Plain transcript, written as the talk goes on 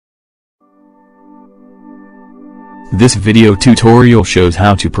This video tutorial shows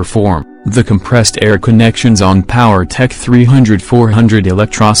how to perform the compressed air connections on Powertech 300/400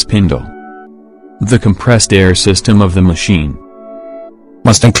 Electro Spindle. The compressed air system of the machine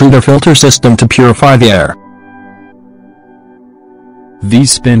must include a filter system to purify the air.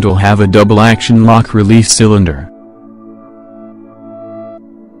 These spindle have a double-action lock-release cylinder.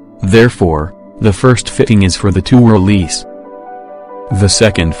 Therefore, the first fitting is for the tool release, the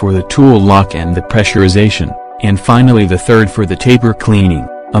second for the tool lock and the pressurization, and finally the third for the taper cleaning.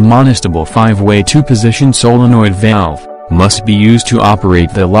 A monostable 5-way 2-position solenoid valve must be used to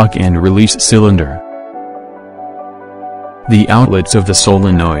operate the lock and release cylinder. The outlets of the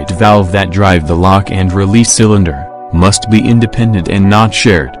solenoid valve that drive the lock and release cylinder must be independent and not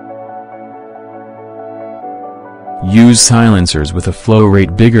shared. Use silencers with a flow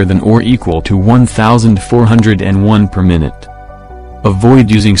rate bigger than or equal to 1401 per minute. Avoid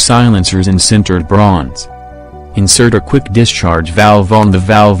using silencers in sintered bronze. Insert a quick discharge valve on the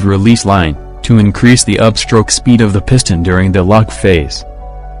valve release line to increase the upstroke speed of the piston during the lock phase.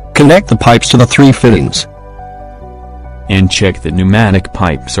 Connect the pipes to the 3 fittings. And check that pneumatic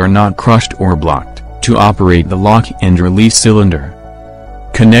pipes are not crushed or blocked to operate the lock and release cylinder.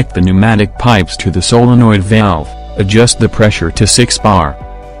 Connect the pneumatic pipes to the solenoid valve. Adjust the pressure to 6 bar.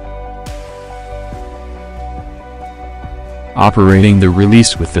 Operating the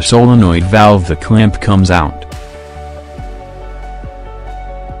release with the solenoid valve, the clamp comes out.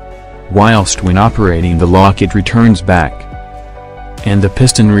 Whilst when operating the lock it returns back, and the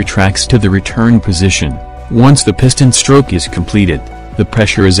piston retracts to the return position. Once the piston stroke is completed, the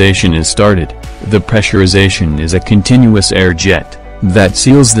pressurization is started. The pressurization is a continuous air jet that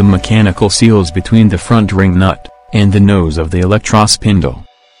seals the mechanical seals between the front ring nut and the nose of the electro spindle.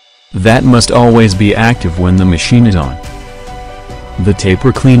 That must always be active when the machine is on. The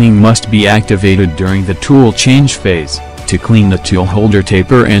taper cleaning must be activated during the tool change phase, to clean the tool holder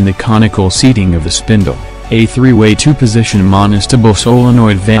taper and the conical seating of the spindle. A 3-way 2-position monostable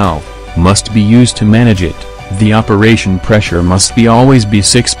solenoid valve must be used to manage it. The operation pressure must always be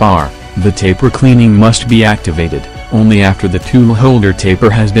 6 bar. The taper cleaning must be activated only after the tool holder taper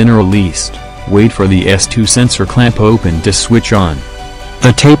has been released. Wait for the S2 sensor clamp open to switch on.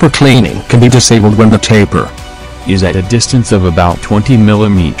 The taper cleaning can be disabled when the taper is at a distance of about 20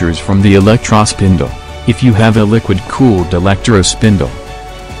 mm from the electro spindle. If you have a liquid-cooled electro spindle,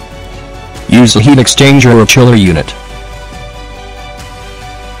 use a heat exchanger or chiller unit.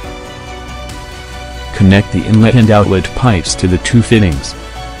 Connect the inlet and outlet pipes to the 2 fittings.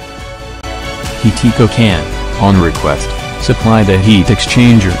 HITECO can, on request, supply the heat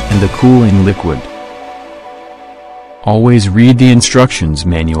exchanger and the cooling liquid. Always read the instructions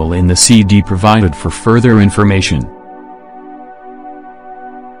manual in the CD provided for further information.